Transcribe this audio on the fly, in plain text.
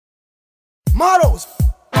MADDHOUSE.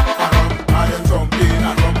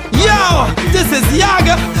 Yo, this is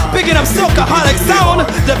Yaga, picking up Soca-holic sound,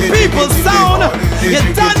 the people's sound. You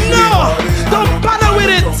don't know, don't bother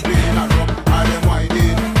with it.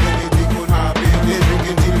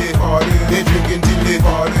 They drinking till they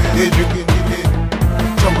fall, they drinking till they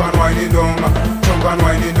jump and winding down, jump and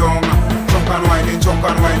winding down, jump and winding, jump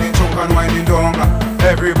and winding, jump and winding down.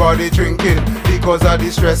 Everybody drinking because of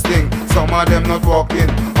the stress thing. Some of them not walking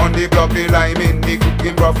on the block, they liming. They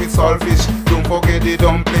cooking broth with saltfish. Don't forget the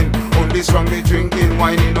dumpling. Only strongly drinking,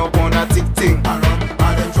 winding up on a tick thing. And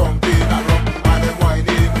them jumping, and them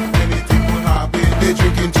winding. Anything could happen. They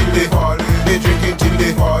drinking till they fall. They drinking till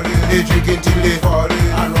they fall. They drinking till they fall.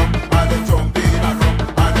 And them jumping, and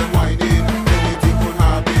them winding. Anything could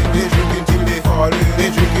happen. They drinking till they fall. They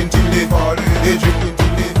drinking till they fall. They drinking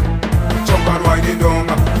till they jump and winding down,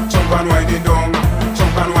 jump and winding down,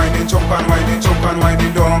 jump and winding, jump and winding, jump and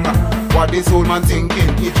winding down. What this old man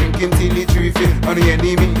thinking? He drinking till he tripping. On the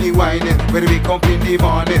enemy he whining. When he wake up in the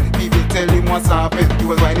morning, people tell him what's happened. He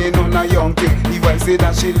was whining on a young thing. The wife say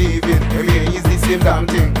that she leaving. Every day is the same damn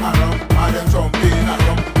thing. And them jumping,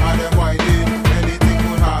 and them whining. Anything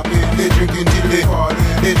could happen. They drinking till they fall.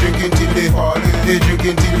 They drinking till they fall. They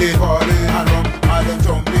drinking till they fall. And them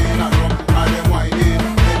jumping, and them whining.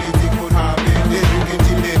 Anything could happen. They drinking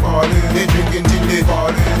till they fall. They drinking till they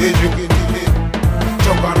fall. They drinking till they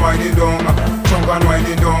jump and winding down, jump and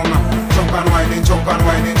winding down, jump and winding, jump and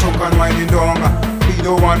winding, jump and winding down. We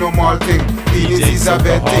don't want no more thing. Penis is a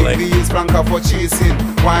bad thing. We use planka for chasing.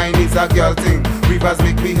 Wine is a girl thing. Rivers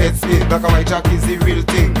make me head spin. Black and white jack is the real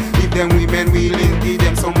thing. Give them women wheeling, give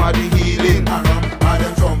them somebody healing. And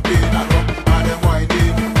them jumping, and them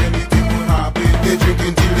whining. Anything could happen. They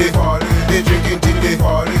drinking till they fall. They drinking till they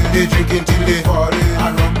fall. They drinking till they fall.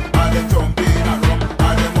 And them jumping, and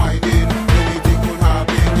them whining. Anything could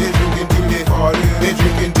happen. They drinking till they fall. They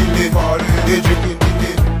drinking till they fall. They drinking till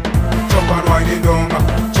they jump and winding down,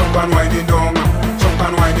 jump and winding down, jump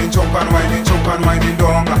and winding, jump and winding, jump and winding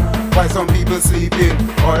down. Why some people sleeping,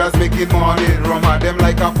 others making morning. Rum at them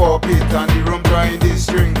like a puppet, and the rum trying this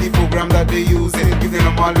string. The program that they using, if they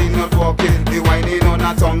normally not walking, they whining on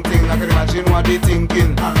a tongue thing. I can imagine what they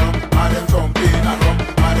thinking. And them jumping, and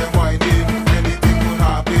them whining. Anything could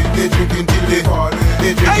happen. They drinking till they fall.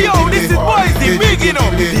 They drinking Hey yo, till this they is fall. Boise, big you know.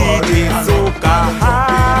 DJ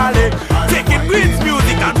Soca-holic, taking Greens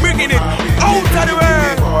music and bringing it out of the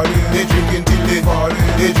world. They drinking till they fall.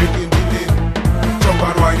 They drinking till they jump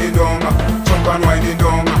and winding down, jump and winding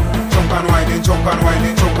down, jump and winding, jump and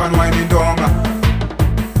winding, jump and winding down.